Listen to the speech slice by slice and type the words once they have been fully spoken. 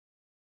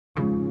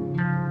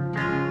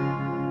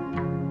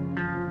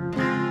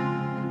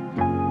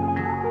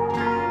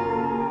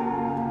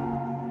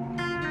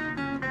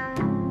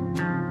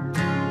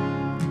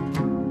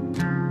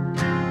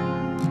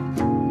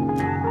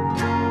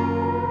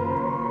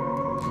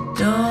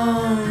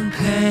Don't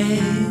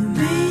pay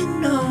me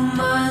no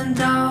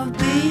mind, I'll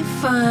be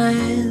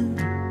fine.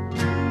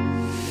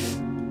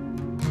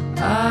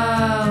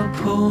 I'll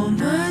pull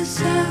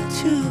myself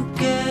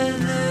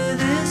together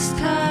this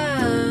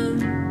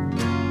time.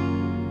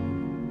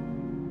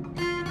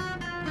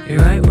 You're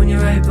right when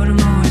you're right, but I'm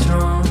always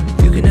wrong.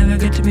 You can never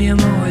get to me, I'm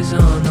always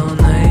on all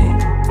night.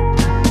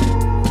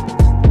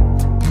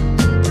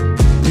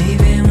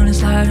 Leaving when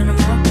it's light and I'm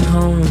walking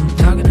home,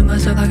 talking to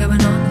myself like I've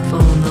been on the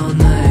phone all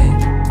night.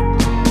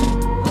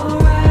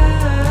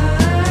 Alright,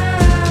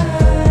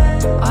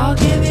 I'll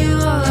give you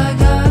all I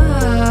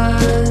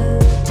got.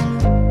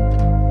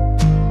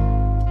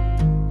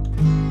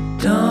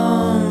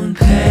 Don't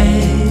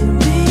pay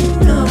me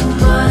no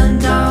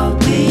mind, I'll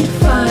be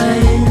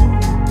fine.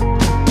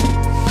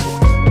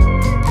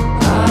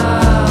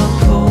 I'll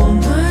pull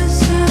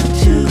myself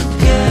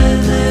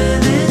together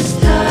this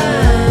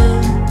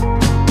time.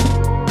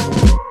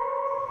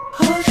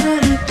 I'll try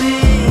to be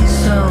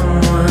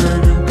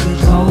someone who could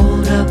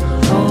hold up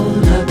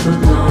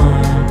alone.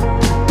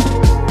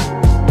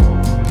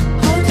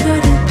 I'll try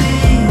to be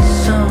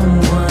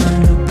someone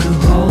who could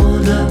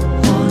hold up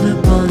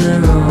on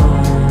their own.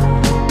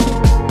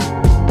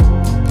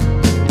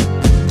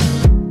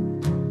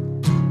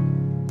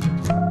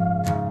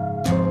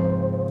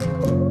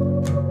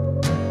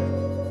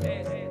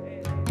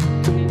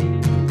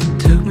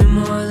 Took me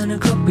more than a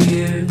couple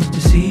years to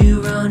see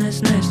you around,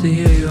 it's nice to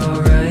hear you're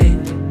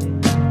alright.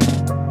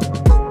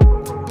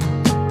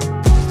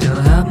 Still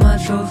have my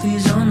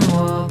trophies on the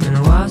wall, been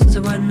a while since I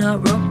went and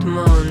out, roped them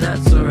all, and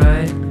that's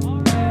alright.